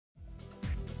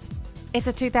It's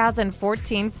a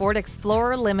 2014 Ford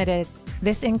Explorer Limited.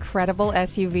 This incredible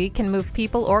SUV can move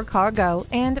people or cargo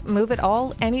and move it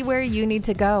all anywhere you need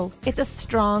to go. It's a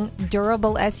strong,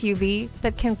 durable SUV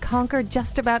that can conquer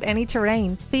just about any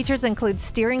terrain. Features include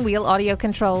steering wheel audio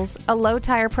controls, a low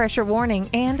tire pressure warning,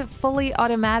 and fully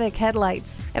automatic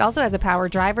headlights. It also has a power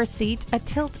driver's seat, a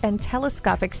tilt and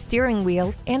telescopic steering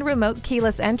wheel, and remote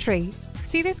keyless entry.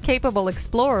 See this capable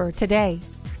Explorer today.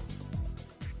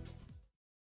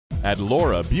 At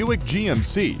Laura Buick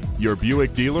GMC, your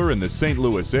Buick dealer in the St.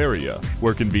 Louis area.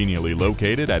 We're conveniently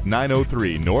located at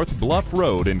 903 North Bluff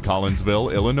Road in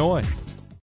Collinsville, Illinois.